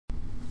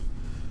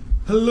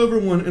Hello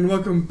everyone and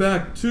welcome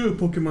back to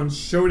Pokemon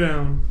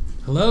Showdown.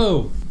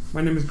 Hello.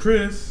 My name is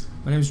Chris.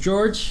 My name is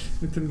George.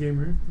 Nintendo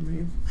Gamer.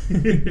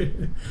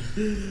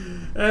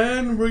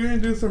 And we're going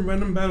to do some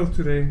random battles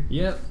today.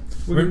 Yep.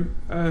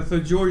 So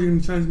George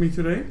can challenge me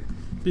today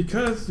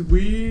because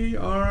we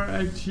are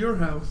at your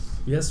house.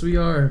 Yes, we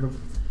are.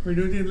 We're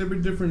doing it a little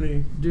bit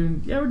differently.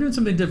 We're doing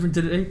something different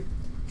today.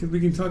 Because we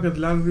can talk as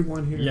loud as we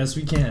want here. Yes,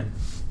 we can.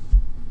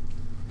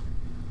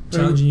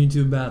 Challenging you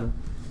to a battle.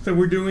 So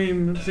we're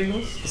doing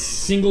singles?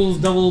 Singles,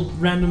 double,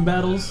 random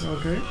battles.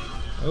 Okay.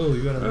 Oh,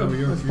 you gotta lower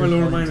your that's probably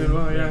lower mine as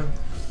well, yeah.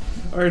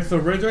 Alright, so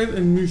Regite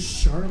and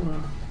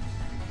Musharma.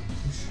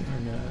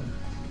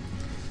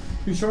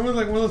 Musharma is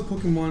like one of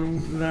those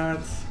Pokemon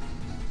that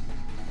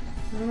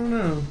I don't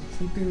know.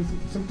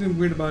 Something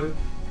weird about it.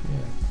 Yeah.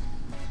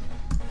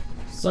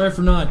 Sorry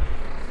for not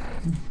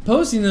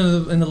posting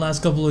in the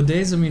last couple of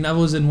days. I mean, I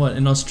was in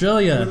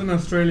Australia. I was in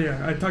Australia.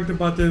 I talked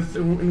about this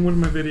in one of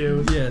my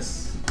videos.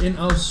 Yes. In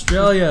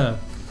Australia,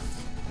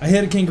 I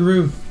hit a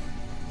kangaroo.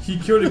 He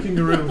killed a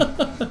kangaroo.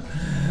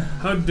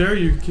 How dare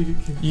you kill a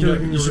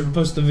kangaroo? You should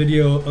post the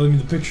video,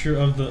 the picture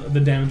of the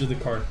damage of the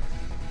card.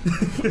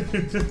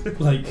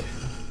 Like,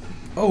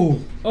 oh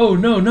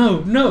no!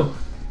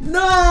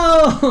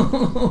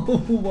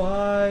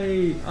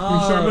 Why?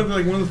 Musharma is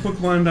like one of those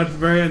Pokemon that's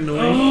very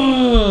annoying.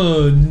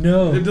 Oh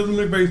no! It doesn't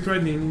look very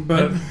threatening,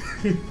 but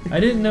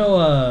I didn't know.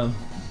 I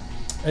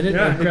didn't.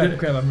 Yeah,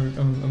 crap!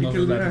 I'm it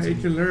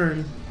can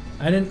learn.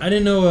 I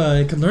didn't know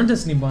it could learn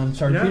Destiny Bond.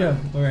 Sharpedo. Yeah.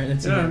 All right,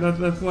 let's see. Yeah,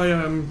 that's why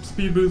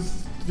Speed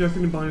Boost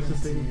Destiny Bond is the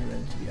thing.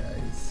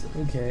 Guys.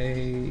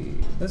 Okay.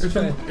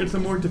 It's a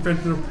more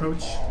defensive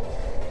approach.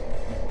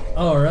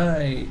 All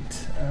right.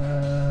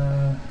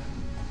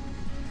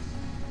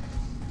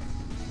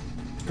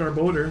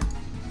 Garbodor.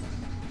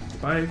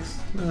 Spikes.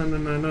 No,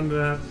 none of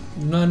that.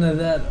 None of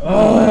that.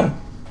 Oh!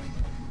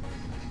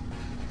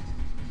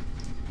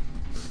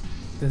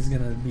 This is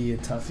gonna be a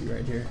toughie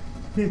right here.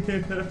 Is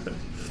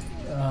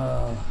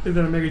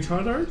that a Mega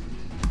Charizard?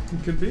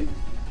 It could be.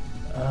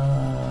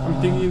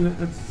 I'm thinking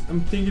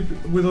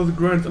with those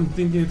grunts. I'm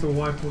thinking it's a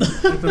Y.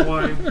 It's a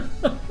Y.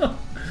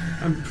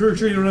 I'm pretty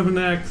sure you don't have an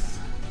X.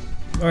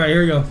 All right,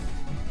 here we go.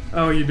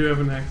 Oh, you do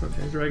have an X.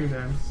 Okay, Dragon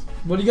Dance.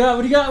 What do you got?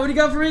 What do you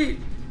got for me?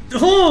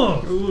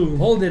 Oh! Ooh.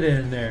 Hold it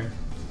in there.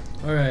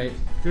 All right.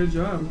 Good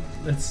job.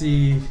 Let's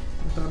see.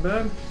 Not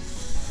bad.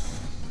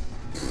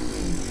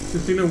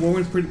 Christina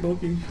Warren's pretty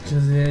bulky.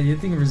 Cause yeah, you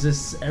think it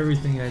resists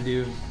everything I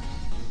do.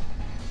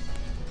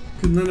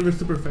 Cause none of it's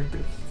super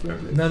effective.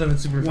 None of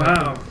it's super effective.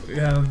 Wow.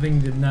 Yeah, the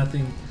thing did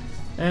nothing.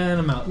 And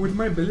I'm out. With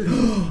my ability.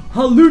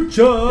 Halucha!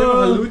 You have a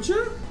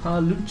Halucha?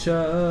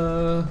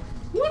 Halucha.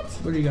 What?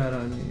 What do you got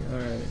on me?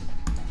 Alright.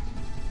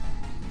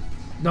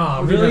 Nah,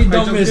 Oh, really?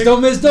 Don't miss!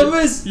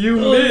 You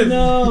missed!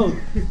 No!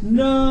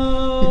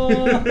 No!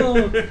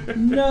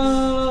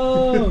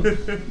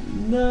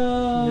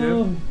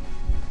 Yep.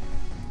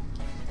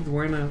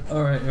 Why not?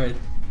 Alright.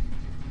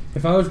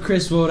 If I was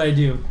Chris, what would I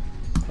do?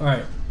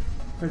 Alright.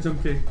 I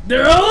jump kick.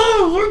 There!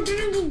 Oh! What did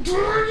you do?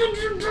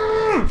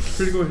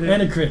 Critical hit.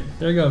 And a crit.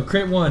 There you go.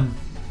 Crit 1.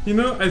 You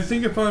know, I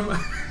think if I'm I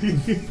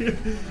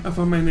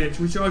found my niche.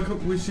 We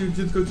should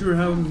just go to your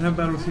house and have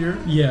battles here.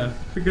 Yeah.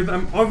 Because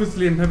I'm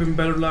having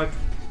better luck.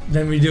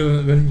 Then we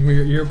do when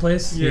we're at your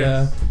place? Yes.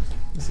 Yeah.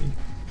 Let's see.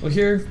 Well,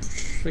 here,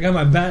 I got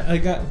my bat.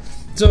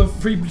 So,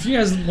 for you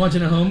guys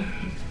watching at home,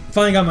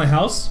 finally got my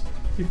house.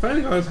 He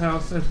finally got his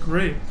house. That's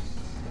great.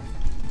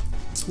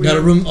 We Got a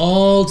have room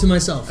all to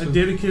myself. a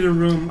dedicated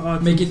room.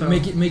 Making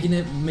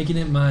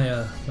it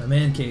my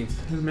man cave.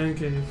 His man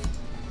cave.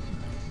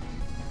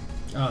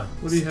 Ah,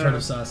 What do you have? tartar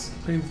sauce.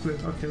 Plain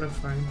split. Okay, that's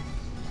fine.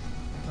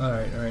 All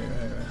right.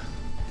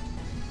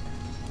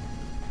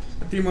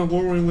 I think my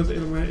Warwing was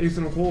in my ace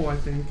in a hole. I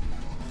think.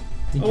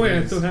 Oh wait,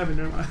 I still have it.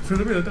 Never mind. For a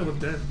minute, I thought it was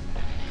dead.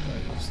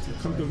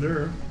 Come to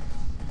there.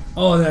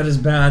 Oh, that is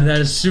bad. That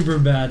is super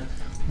bad.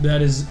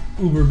 That is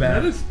uber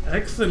bad. That is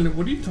excellent.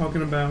 What are you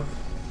talking about?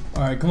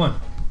 All right, come on.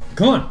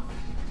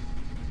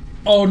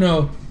 Oh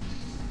no.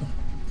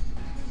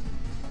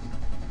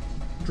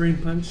 Drain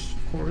punch,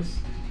 of course.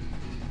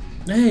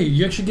 Hey,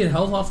 you actually get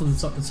health off of the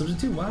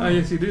substitute? Wow.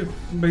 Yes, you do.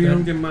 But you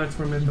don't get much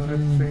from it, though.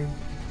 That's the thing.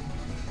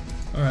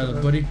 All right,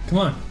 little buddy.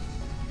 Come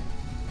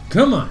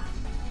on.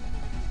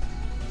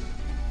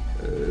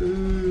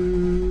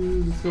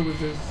 Let's go with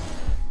this.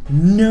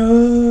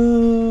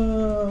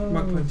 No.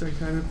 Mach punch, I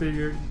kind of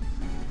figured.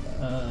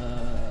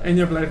 And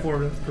you have life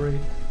orb. That's great.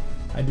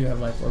 I do have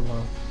life orb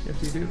now.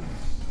 Yes, you do.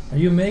 Are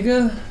you a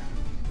mega?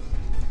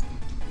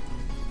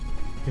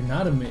 You're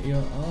not a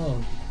mega.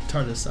 Oh,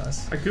 tartar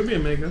sauce. I could be a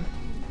mega.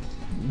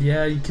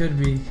 Yeah, you could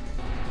be.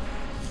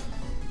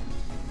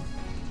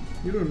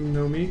 You don't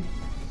know me.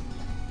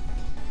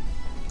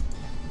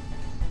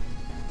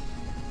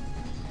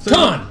 So, Come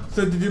on!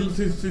 So did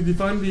you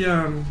find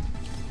the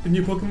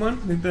new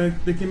Pokemon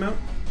that came out?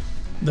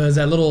 Is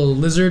that little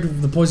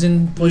lizard, the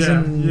poison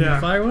Yeah.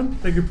 fire one?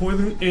 That could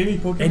poison any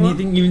Pokemon?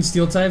 Anything, even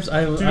steel types.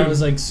 I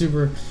was like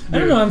super. I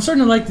don't know. I'm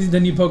starting to like the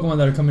new Pokemon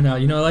that are coming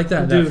out. You know, I like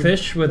that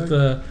fish with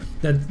the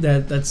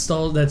that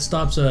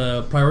stops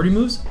priority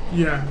moves.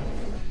 Yeah.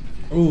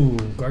 Ooh,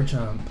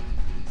 Garchomp.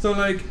 So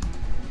like,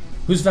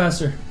 Who's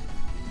faster?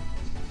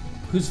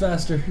 Who's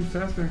faster? who's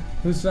faster?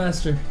 Who's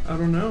faster? I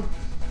don't know.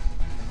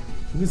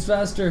 Who's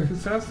faster?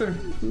 Who's faster?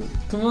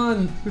 Come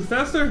on. Who's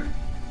faster?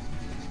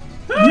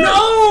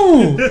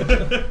 No!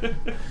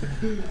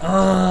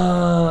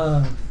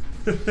 Ah.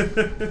 So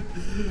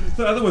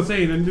as I was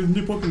saying, in this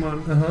new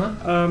Pokemon,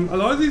 a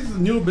lot of these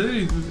new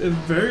abilities is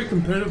very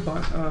competitive.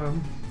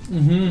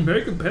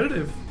 Very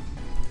competitive.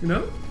 You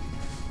know.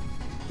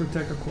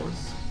 Protect, of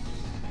course.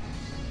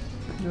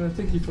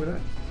 Thank you for that.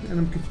 And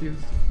I'm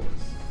confused, of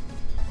course.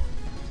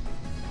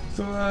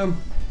 So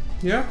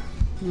yeah,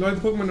 a lot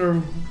of the Pokemon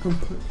are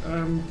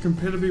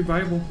competitively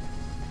viable.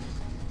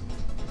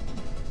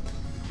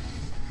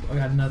 I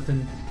got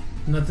nothing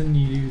to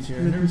use here.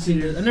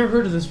 I never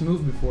heard of this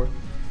move before.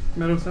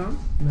 Metal Sound?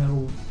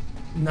 Metal.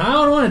 No,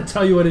 I don't want to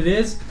tell you what it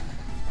is.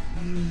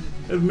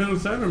 Is Metal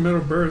Sound or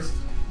Metal Burst?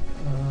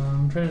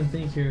 I'm trying to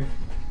think here.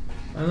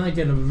 I might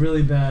get a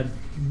really bad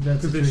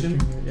Position?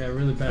 situation. Yeah,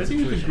 really bad. I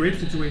think situation. it's a great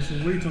situation.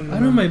 What are you talking about? I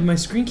don't know. My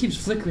screen keeps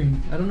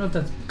flickering. I don't know if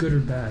that's good or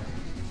bad.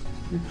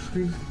 Your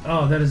screen?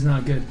 Oh, that is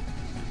not good.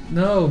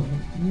 No.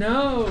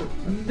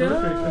 That's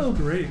perfect. That's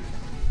great.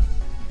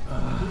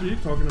 What are you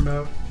talking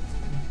about?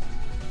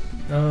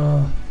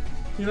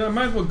 You know, I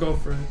might as well go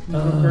for it.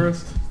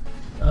 Burst.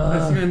 I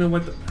think I know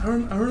what. I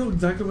don't know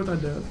exactly what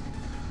that does.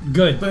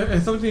 Good. But it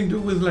has something to do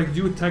with like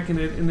you attacking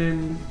it and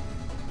then.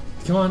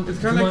 Come on. It's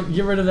kind of like.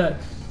 Get rid of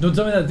that. Don't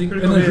tell me that thing.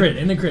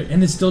 And the crit.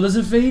 And it still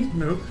doesn't fade?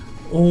 Nope.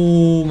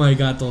 Oh my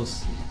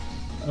gatos.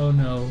 Oh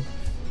no.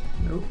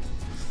 Nope.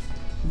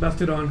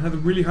 Bastodon has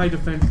really high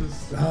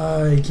defenses.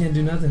 You can't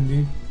do nothing,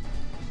 dude.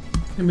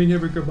 I mean, you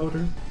ever go about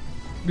her?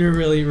 You're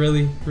really.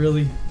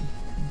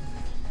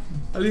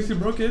 At least you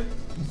broke it.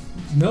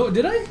 No,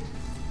 did I?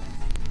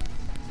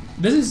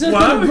 Doesn't say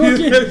Wow, I broke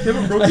you it.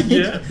 haven't broken it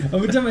yet.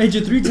 Every time I hit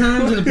you 3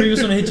 times, and the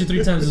previous one I hit you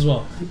 3 times as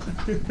well.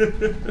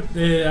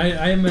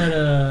 I'm at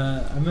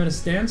a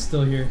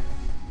standstill here.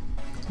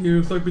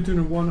 You're stuck between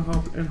a one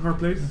and hard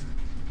place.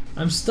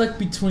 I'm stuck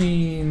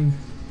between.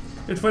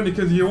 It's funny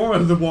because you are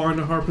the war in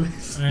a hard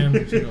place. I am.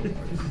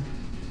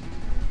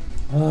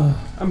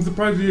 I'm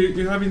surprised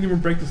you haven't even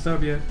break the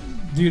sub yet.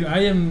 Dude,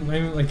 I'm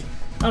like, I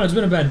don't know. It's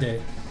been a bad day.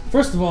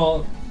 First of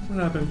all, what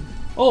happened?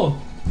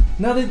 Oh,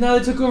 now they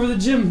took over the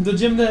gym. The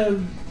gym that.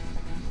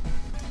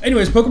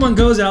 Anyways, Pokemon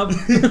goes out.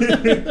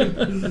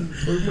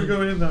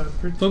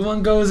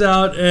 Pokemon goes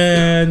out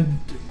and.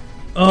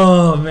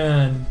 Oh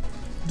man.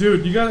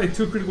 Dude, you got like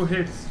 2 critical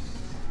hits.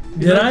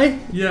 Did I?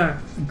 Yeah.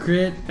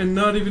 Crit. And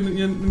not even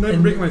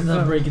breaking my sub.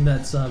 Not breaking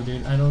that sub,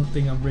 dude. I don't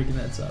think I'm breaking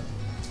that sub.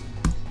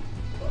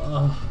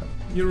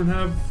 You don't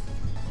have.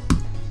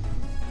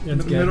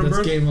 That's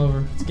game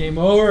over. It's game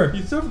over.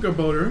 You still have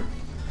Gabodor.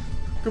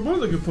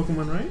 Gabodor's a good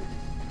Pokemon, right?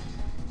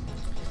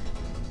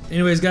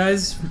 Anyways,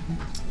 guys,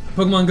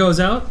 Pokemon goes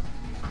out.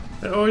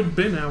 Oh, it's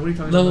been out. What are you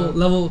talking about?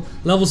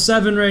 Level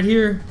 7 right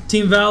here.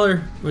 Team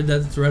Valor. Wait,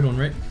 that's the red one,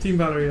 right? Team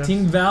Valor, yeah.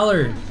 Team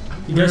Valor.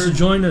 You guys should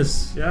join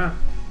us. Yeah.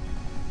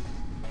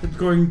 It's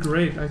going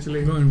great,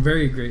 actually. Going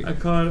very great. I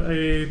caught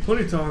a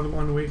Ponyta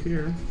on the way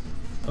here.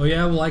 Oh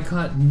yeah, well I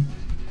caught.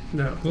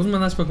 No. What was my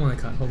last Pokemon I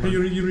caught? Hold on.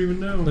 You don't even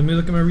know. Let me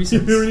look at my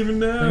recents. You don't even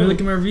know. Let me look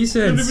at my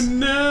recents. You don't even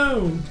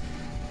know.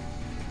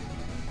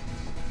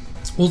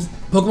 Well,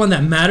 Pokemon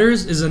that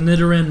matters is a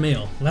Nidoran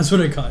male. That's what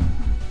I caught.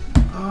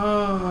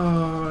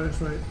 Oh, that's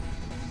right.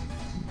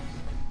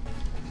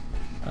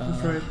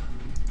 That's right.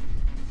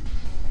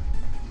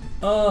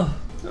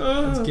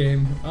 That's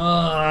game.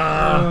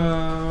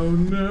 Oh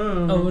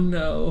no. Oh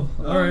no.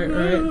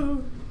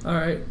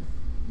 Alright.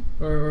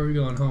 Or are we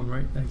going home,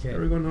 right? Okay.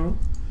 Are we going home?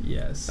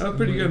 Yes. That was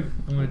pretty good.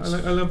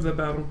 I love that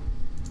battle.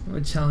 I'm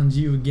gonna challenge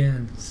you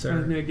again, sir.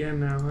 Challenge me again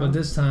now, huh? But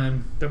this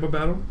time... Double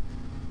battle?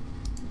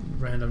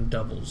 Random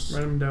doubles.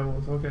 Random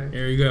doubles, okay.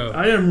 There you go.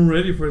 I am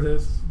ready for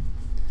this.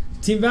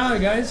 Team Valor,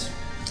 guys.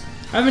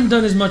 I haven't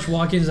done as much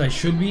walk-ins as I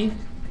should be.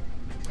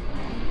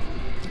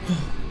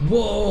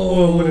 Whoa!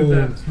 Whoa, what is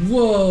that?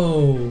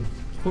 Whoa!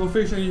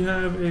 Coefficient, you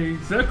have a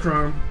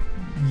Zekrom.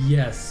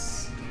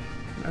 Yes.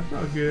 That's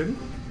not good.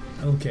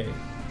 Okay.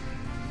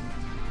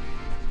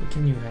 What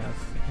can you have?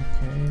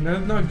 Okay.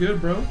 That's not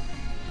good, bro.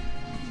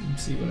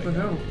 Let's see what the I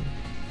got. hell?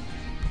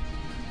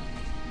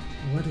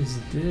 What is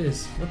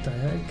this? What the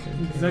heck? Okay.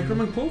 Zekrom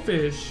and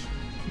Quillfish.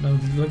 No,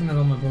 looking at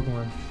all my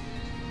Pokemon.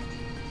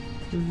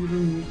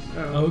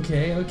 Oh.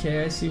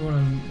 Okay, I see what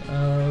I'm.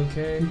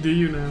 Okay. Do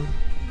you now?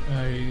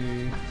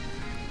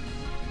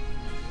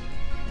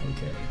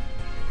 Okay.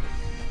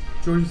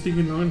 George is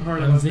thinking long and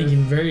hard. I'm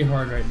thinking very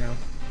hard right now.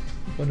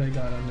 What I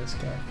got on this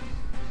guy?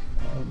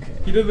 Okay.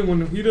 He doesn't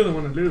want to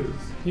lose.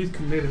 He's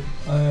committed.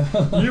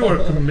 You are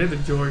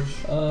committed, George.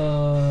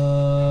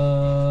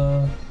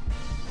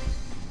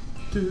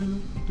 Do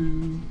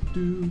do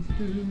do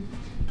do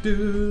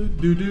do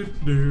do do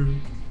do.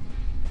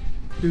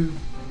 Do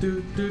do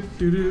do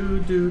do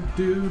do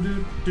do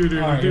do do.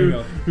 Alright, here we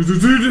go.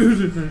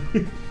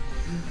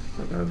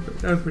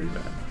 That was pretty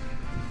bad.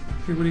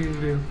 Okay, what are you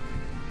gonna do?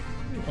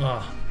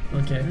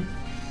 Okay. Rock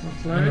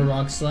And slide. a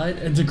rock slide.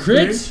 And a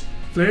crit?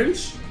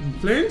 Flinch.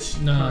 Flinch.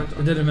 No, Alright,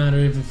 it didn't matter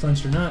if it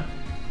flinched or not.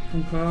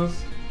 Come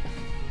close.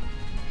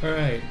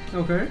 Alright.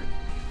 Okay.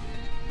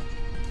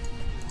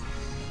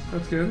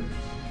 That's good.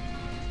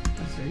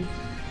 Let's see.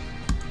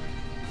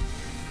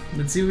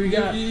 Let's see what we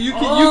got. You keep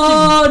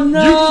doing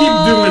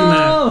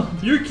that.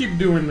 You keep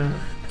doing that.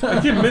 I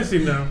keep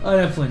missing though. Oh,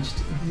 that flinched.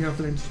 You got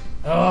flinched.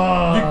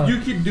 Oh, You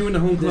keep doing the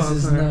home claw.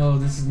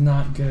 this is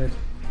not good.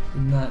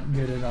 Not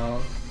good at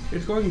all.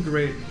 It's going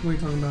great. What are you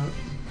talking about?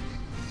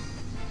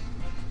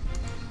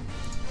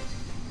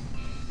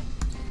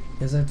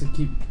 Guess I have to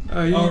keep.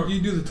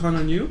 You do the taunt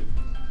on you?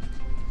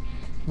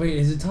 Wait,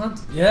 is it taunt?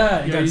 Yeah,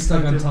 it got you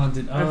stuck on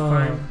taunted. taunted. That's Oh,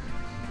 fine.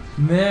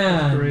 man.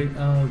 That's great.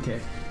 Oh, okay.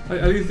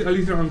 At least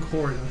you're on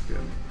cord. That's good.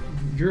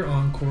 You're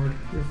on cord.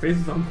 Your face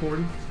is on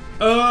cord.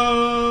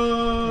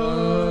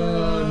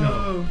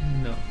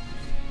 No.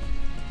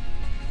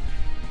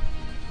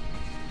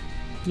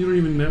 You don't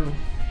even know.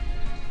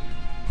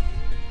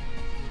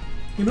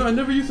 You know, I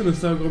never used an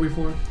Assago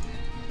before.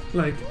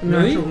 Like, a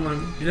Really? natural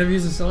one. You never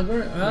used a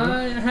Celgar?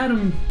 I had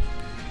him.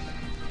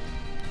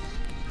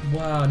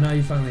 Wow, now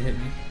you finally hit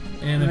me.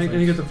 And And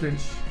you get the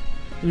flinch.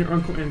 And your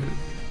uncle ended.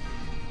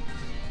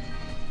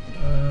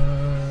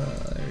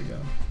 there we go.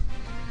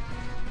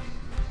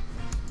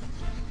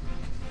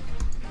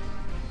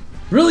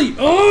 Really?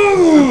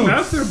 Oh!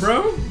 Faster,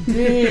 bro!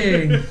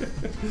 Dang.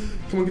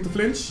 Come on, get the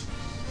flinch.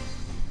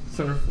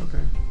 Surf,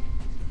 okay.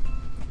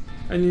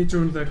 I need to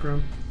ruin that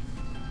ground.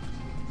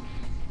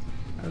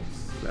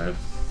 That's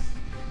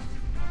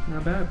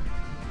not bad.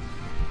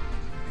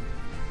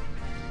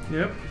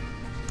 Yep.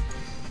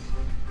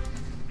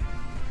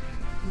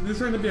 This is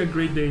going to be a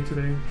great day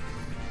today.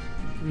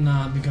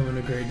 Not becoming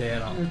a great day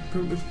at all.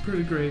 It's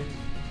pretty great.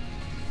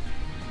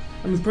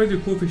 I'm surprised your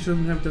Coolfish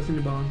doesn't have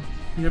Destiny Bond.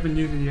 You haven't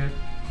used it yet.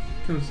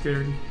 Kind of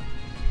scared.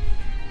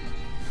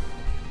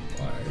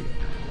 Alright.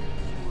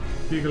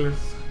 Gigalus.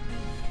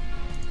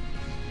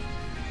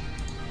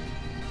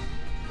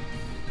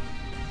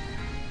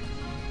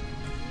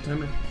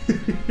 Damn it.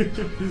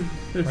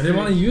 I didn't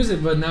want to use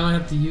it, but now I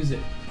have to use it.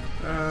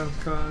 Oh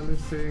god,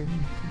 let's see.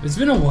 It's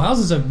been a while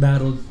since I've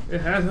battled.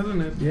 It has,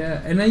 hasn't it?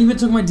 Yeah, and I even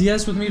took my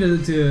DS with me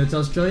to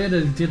Australia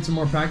to get some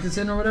more practice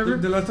in or whatever.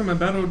 The last time I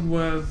battled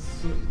was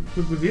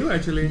with you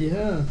actually.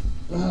 Yeah.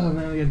 Oh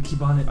man, we gotta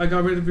keep on it. I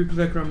got rid of your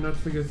Zekrom, not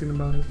forgetting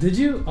about it. Did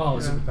you? Oh,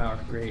 Yeah.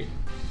 superpower, great.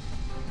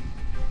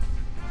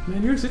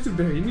 Man, you're such a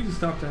bear. You need to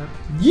stop that.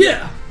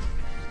 Yeah.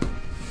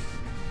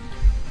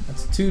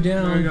 That's 2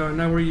 down. There we go.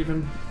 Now we're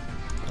even.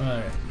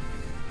 Alright.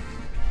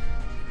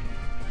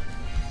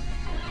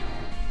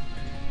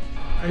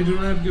 I do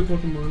not have good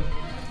Pokemon.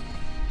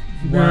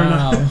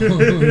 Wow. I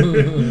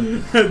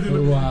do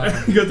not- Wow.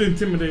 I got to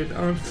intimidate.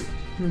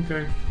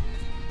 Okay.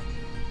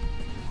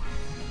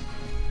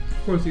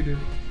 Of course you do.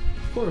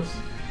 Of course.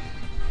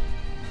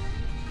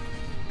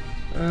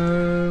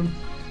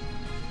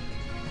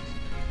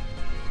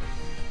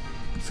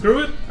 Screw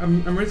it.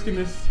 I'm risking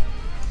this.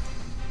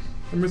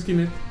 I'm risking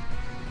it.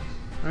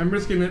 I'm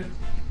risking it.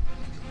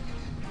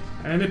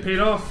 And it paid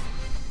off.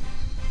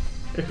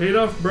 It paid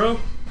off, bro.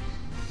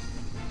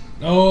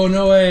 Oh,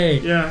 no way.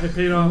 Yeah, it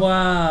paid off.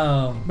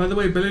 Wow. By the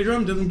way, Belly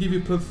Drum doesn't give you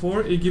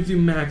 +4, it gives you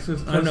max. So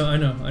it's I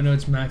know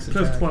it's max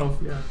attack. plus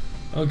 12, yeah.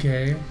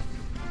 Okay.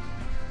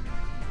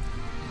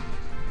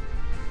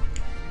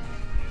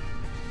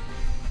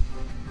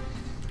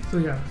 So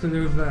yeah, so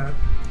there's that.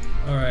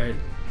 Alright.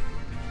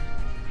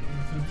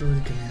 What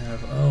ability can I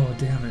have? Oh,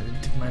 damn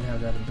it. It might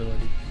have that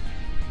ability.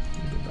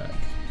 Let me go back.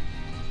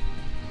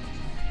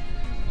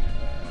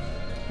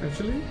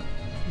 Actually,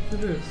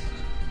 what's it is?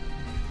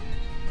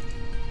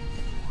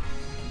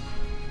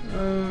 I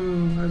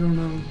don't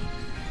know.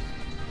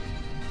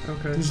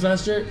 Okay. Who's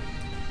faster?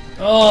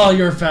 Oh,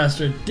 you're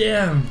faster.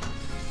 Damn.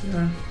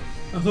 Yeah.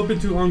 I was hoping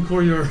to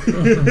encore your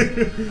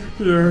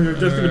your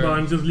Destiny Alright.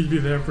 Bond, just leave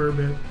you there for a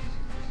bit.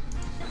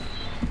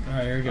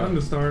 Alright, here we go. I'm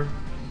the star.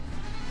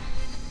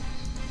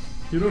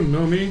 You don't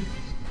know me.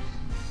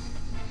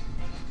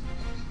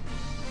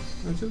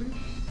 Actually,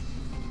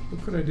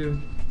 what could I do?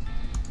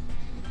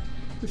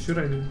 What should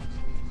I do?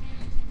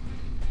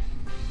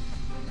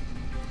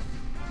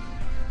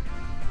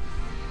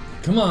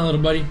 Come on,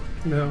 little buddy.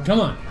 No. Come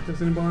on.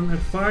 Destiny Bond,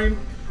 that's fine.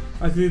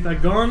 I think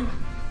that gone.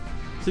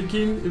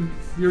 Seeking,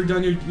 you're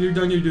done your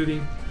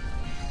duty.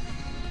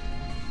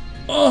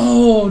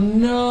 Oh,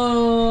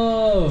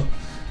 no.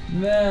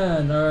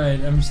 Man,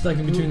 alright. I'm stuck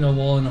in between the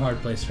wall and a hard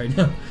place right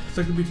now.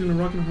 Stuck in between a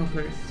rock and a hard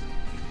place.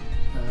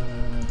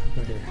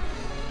 Right here.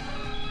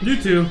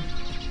 You two.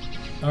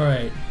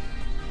 Alright.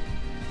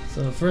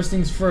 So, first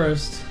things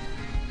first.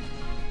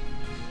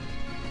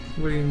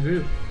 What are you gonna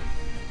do?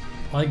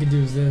 All I can do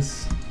is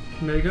this.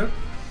 Mega,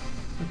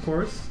 of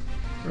course.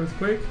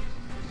 Earthquake.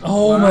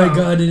 Oh Wow. my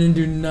god, it didn't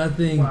do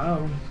nothing.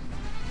 Wow.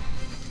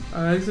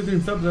 At least it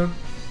didn't sub though.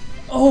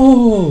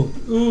 Oh!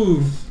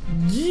 Ooh.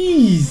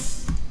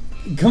 Jeez!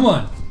 Come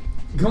on.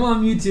 Come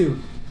on, Mewtwo.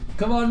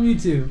 Come on,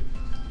 Mewtwo.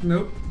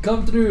 Nope.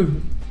 Come through.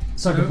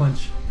 Sucker Nope.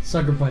 punch.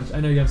 Sucker punch. I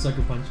know you have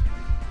sucker punch.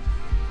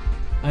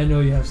 I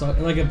know you have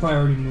like a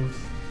priority move.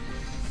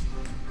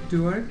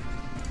 Do I?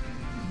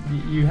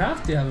 You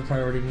have to have a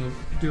priority move.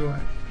 Do I?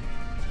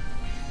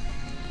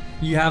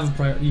 You have a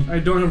priority. I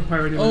don't have a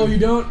priority move. Oh, you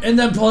don't? And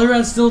that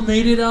Polyrat still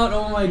made it out?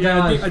 Oh my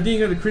god. I didn't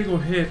get a critical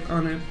hit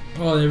on it.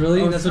 Oh, they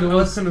really? That's what it was?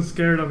 I was kind of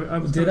scared of it. I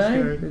was Did I?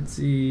 scared. Let's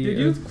see. Did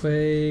you?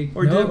 Earthquake.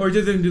 Or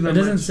just didn't do that much? It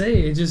doesn't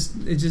say. It just.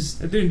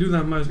 It didn't do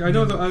that much. I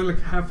know that I was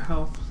like half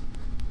health.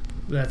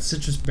 That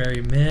citrus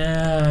berry,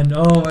 man.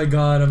 Oh my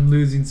god, I'm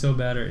losing so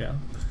bad right now.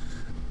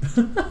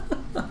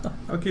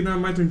 Okay, now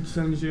my turn to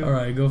challenge you.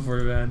 Alright, go for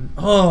it, man.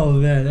 Oh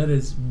man, that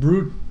is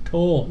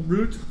brutal.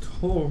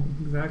 Brutal,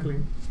 exactly.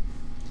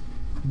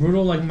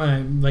 Brutal,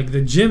 like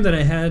the gym that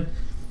I had.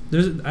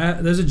 There's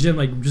a gym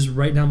like just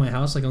right down my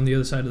house, like on the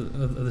other side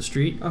of the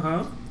street.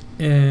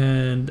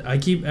 And I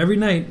keep every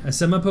night I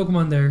send my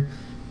Pokemon there,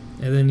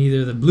 and then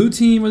either the blue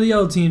team or the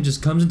yellow team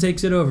just comes and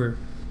takes it over.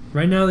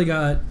 Right now they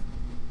got.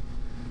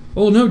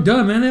 Oh no,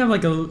 duh, man! They have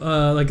like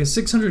a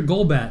 600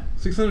 Golbat.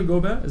 600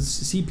 Golbat? A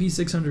CP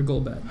 600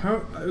 Golbat.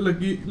 How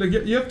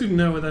you have to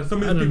know that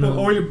some of these people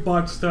already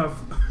bought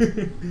stuff.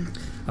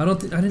 I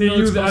didn't know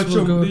it's possible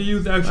to go. They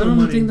use actual I don't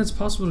money. think that's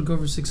possible to go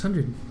over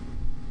 600.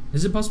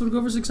 Is it possible to go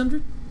over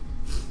 600?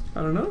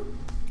 I don't know.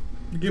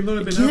 The game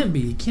don't It can't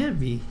be. It can't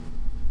be.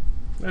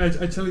 I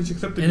challenge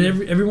accepted.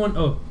 And everyone.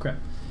 Oh crap!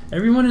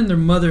 Everyone and their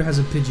mother has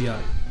a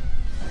Pidgeot.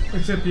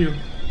 Except you.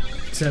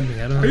 Except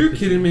me. I don't. Are you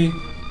kidding me?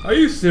 Are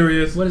you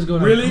serious? What is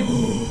going on? Really?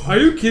 Are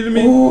you kidding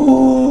me? Oh!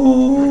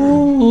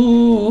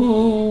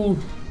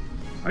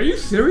 Are you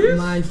serious?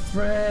 My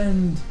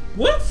friend.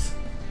 What?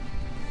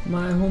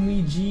 My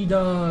homie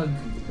G-Dog.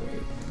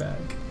 Wait, back.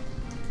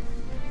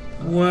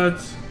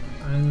 What?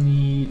 I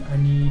need.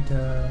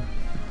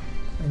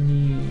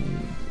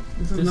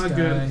 This is not guy.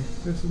 good.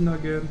 This is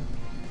not good.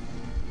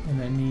 And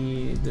I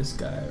need this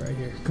guy right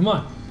here. Come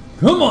on.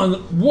 Come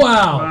on.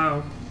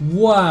 Wow.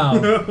 Wow.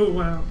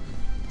 Wow.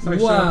 Sorry,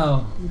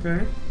 wow.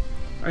 Okay.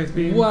 Ice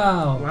beam.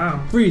 Wow. Wow.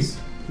 Freeze.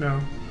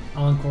 No.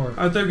 Encore.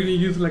 I thought you were gonna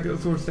use like a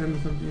sword stand or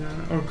something,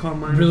 yeah. Or calm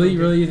mind. Really?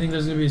 Really? You think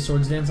there's gonna be a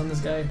swords dance on this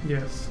guy?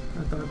 Yes.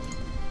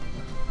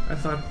 I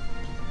thought.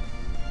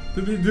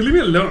 Leave me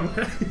alone.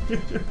 Leave me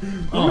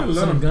alone.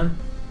 Son of a gun.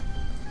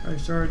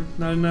 Ice shard.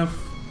 Not enough.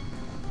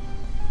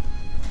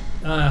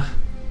 I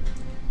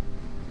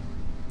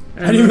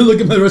didn't even look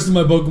at the rest of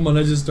my Pokemon.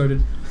 I just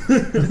started.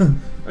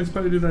 I should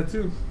probably do that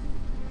too.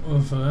 Oh,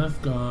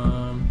 FNF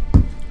gone.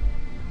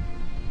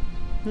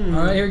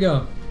 Alright, here we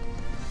go.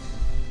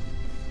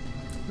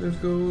 Let's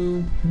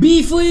go.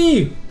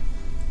 Beefly!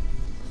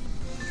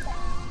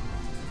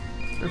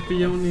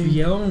 Fiona.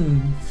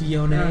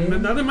 Fiona.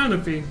 Not a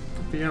Manaphy.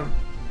 Fiona.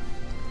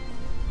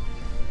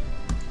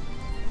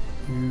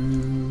 You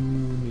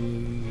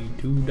need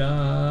to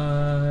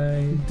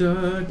die.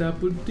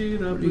 What do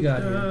you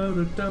got here?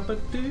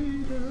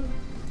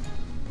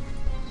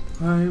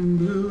 I am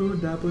blue.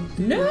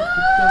 No!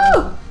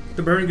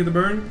 Get the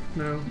burn.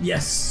 No.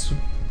 Yes.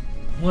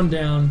 One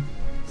down.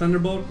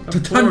 Thunderbolt.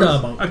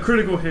 Thunderbolt. A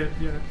critical hit.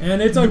 Yeah.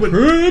 And it's a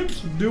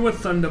crit. Do a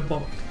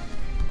thunderbolt.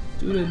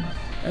 Dude,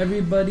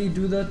 everybody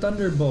do the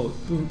thunderbolt.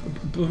 Boom,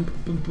 boom,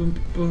 boom, boom,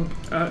 boom.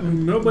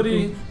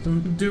 Nobody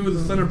do the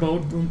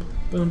thunderbolt. Boom,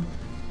 boom.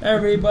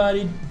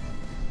 Everybody.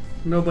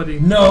 Nobody.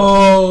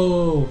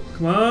 No.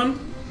 Come on.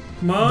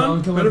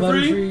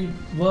 Butterfree.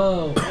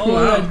 Whoa. Oh,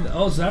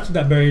 Wow. So that's what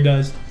that berry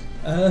does.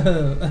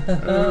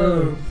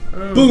 Oh.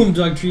 Boom,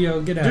 Dog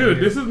Trio. Get out of here.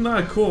 Dude, this is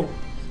not cool.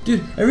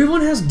 Dude,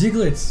 everyone has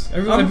Diglets.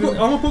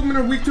 All Pokemon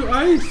are weak to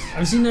ice.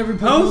 I've seen every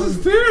Pokemon. How is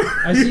this fair?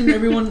 I've seen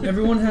everyone.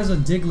 Everyone has a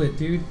Diglet,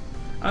 dude.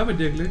 I have a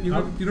Diglett. You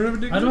don't have a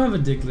Diglett? I don't have a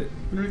Diglett.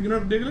 You don't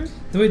have a Diglett?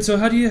 Wait, so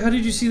how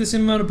did you see the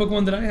same amount of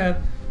Pokemon that I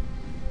have?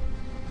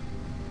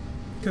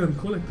 Cause I'm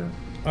cool like that.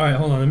 All right,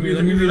 hold on.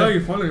 Let me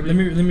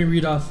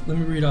read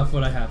off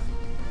what I have.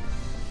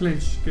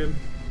 Flinch, good.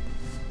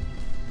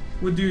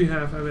 What do you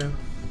have, Alia?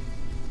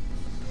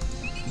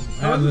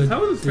 How is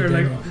this fair?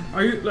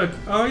 Like,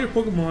 all your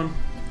Pokemon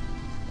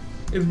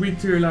is weak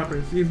to your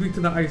Lapras. He's weak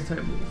to the Ice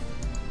type move.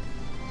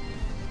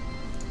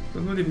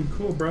 That's not even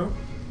cool, bro.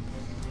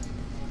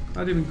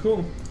 Not even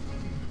cool.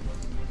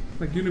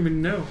 Like, you don't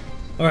even know.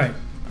 All right,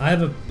 I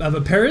have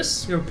a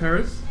Paris. You have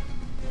Paris?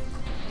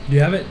 Do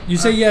you have it? You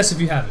say yes if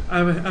you have it. I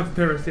have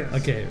Paris, yes.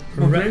 Okay.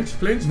 Flinch.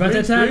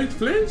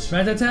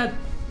 Rat-tat-tat.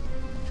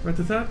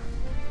 Rat-tat-tat.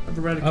 I have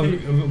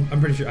Eradicate. I'm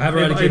pretty sure. I have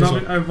Eradicate as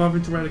well. I have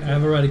Eradicate. I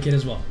have Eradicate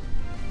as well.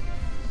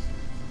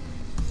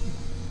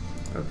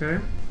 Okay.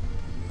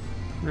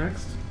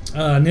 Next.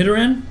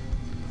 Nidoran?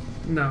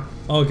 No.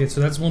 Oh, okay, so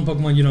that's one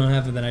Pokemon you don't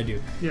have and then I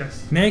do.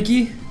 Yes.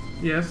 Mankey?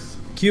 Yes.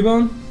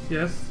 Cubone?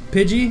 Yes.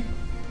 Pidgey?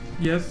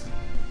 Yes.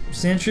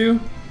 Sandshrew?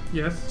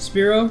 Yes.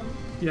 Spearow?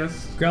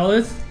 Yes.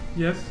 Growlithe?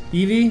 Yes.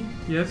 Eevee?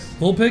 Yes.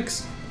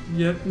 Vulpix?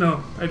 Yeah.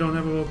 No, I don't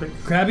have a Vulpix.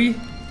 Krabby?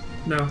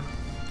 No.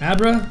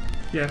 Abra?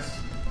 Yes.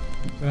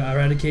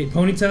 Eradicate.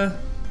 Ponyta?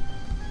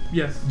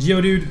 Yes.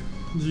 Geodude?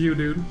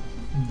 Geodude.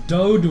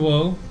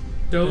 Doduo?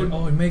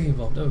 Oh, and Mega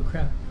Evolved. Oh,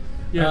 crap.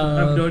 Yeah, I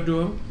have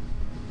Doduo.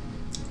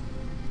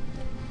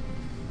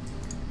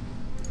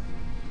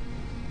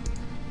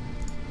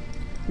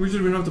 We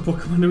should read off the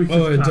Pokemon that we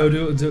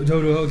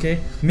Dodo,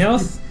 okay.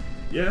 Meowth?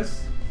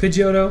 Yes.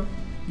 Pidgeotto?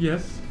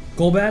 Yes.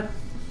 Golbat?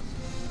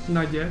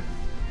 Not yet.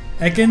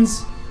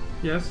 Ekans?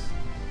 Yes.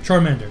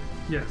 Charmander?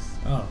 Yes.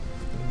 Oh.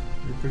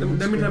 That means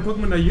that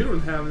Pokemon that you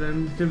don't have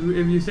then. Because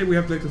if you say we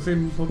have like the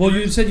same Pokemon. Well,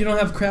 you said you don't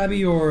have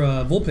Krabby or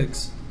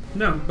Vulpix.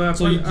 No, but I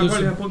probably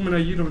have Pokemon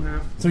that you don't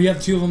have. So you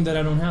have 2 of them that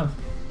I don't have.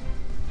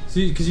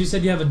 See, because you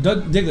said you have a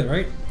Diglett,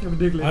 right? You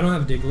have a Diglett. I don't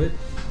have a Diglett.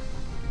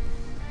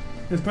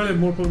 There's probably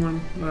more Pokemon.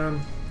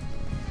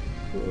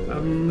 I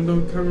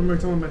can't remember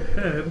off the top of my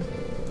head.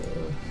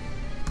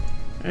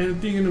 And I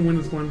think you're gonna win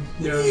this one.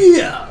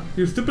 Yeah.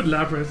 You stupid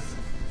Lapras.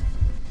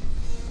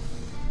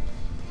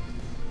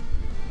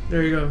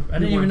 There you go. I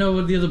didn't even know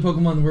what the other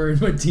Pokemon were in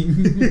my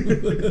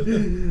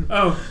team.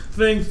 Oh,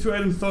 thanks to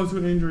add insult to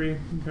an injury.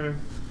 Okay.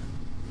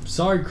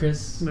 Sorry,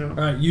 Chris. No. All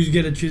right, you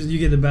get to choose. You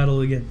get the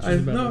battle again.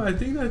 No, I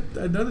think that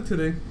I done it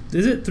today.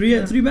 Is it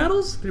 3 3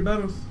 battles? 3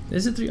 battles.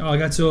 Is it 3? Oh, I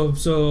got so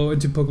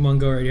into Pokemon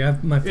Go already. I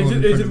have my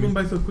phone. It just went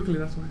by so quickly.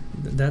 That's why.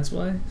 That's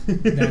why.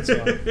 That's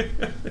why.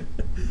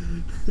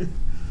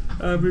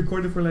 We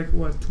recorded for like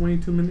what,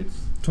 22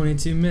 minutes?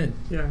 22 minutes.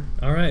 Yeah.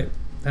 All right.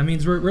 That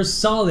means we're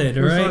solid.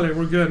 All right. We're solid.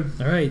 We're good.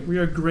 All right. We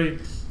are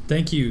great.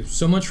 Thank you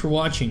so much for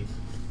watching.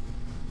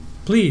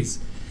 Please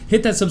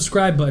hit that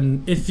subscribe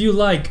button if you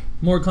like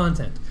more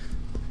content.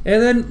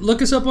 And then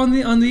look us up on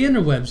the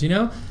interwebs, you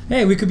know?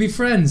 Hey, we could be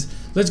friends.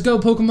 Let's go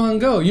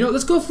Pokemon Go. You know,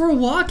 let's go for a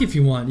walk if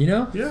you want, you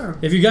know? Yeah.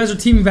 If you guys are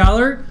Team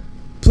Valor,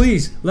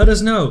 please let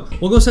us know.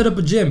 We'll go set up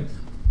a gym.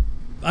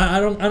 I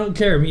don't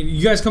care. I mean,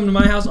 you guys come to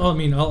my house.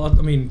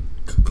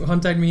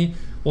 Contact me.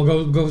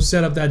 We'll go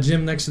set up that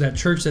gym next to that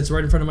church that's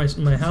right in front of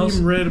my house.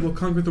 Team Red will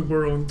conquer the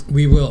world.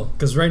 We will,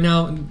 because right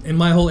now in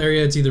my whole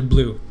area it's either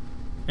blue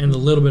and a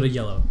little bit of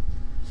yellow.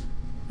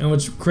 And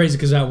what's crazy,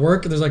 because at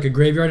work there's like a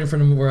graveyard in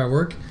front of where I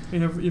work.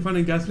 You find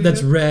a gas leak?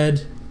 That's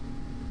red.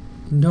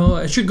 No,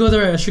 I should go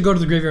there. I should go to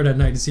the graveyard at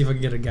night to see if I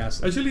can get a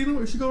gas leak. Actually, you know,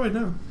 we should go right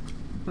now.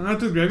 Not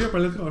to the graveyard,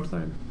 but let's go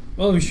outside.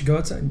 Oh, we should go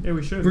outside. Yeah,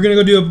 we should. We're gonna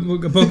go do we're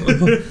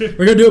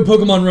gonna do a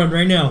Pokemon run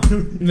right now,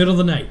 in the middle of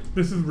the night.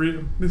 This is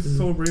real. This is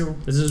so real.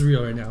 This is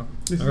real right now.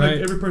 This is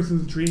like every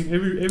person's dream.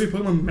 Every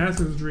Pokemon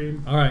master's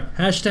dream. All right.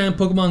 Hashtag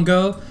Pokemon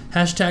Go.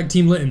 Hashtag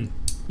Team Litton.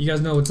 You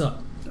guys know what's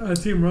up.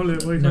 Team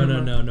Rollit.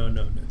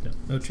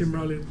 No. Team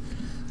Rollit.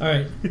 All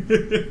right.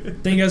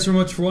 Thank you guys so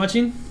much for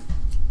watching.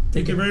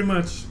 Thank you very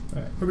much.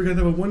 All right. Hope you guys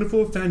have a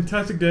wonderful,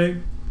 fantastic day.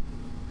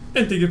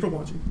 And thank you for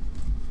watching.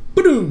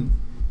 Ba-doom!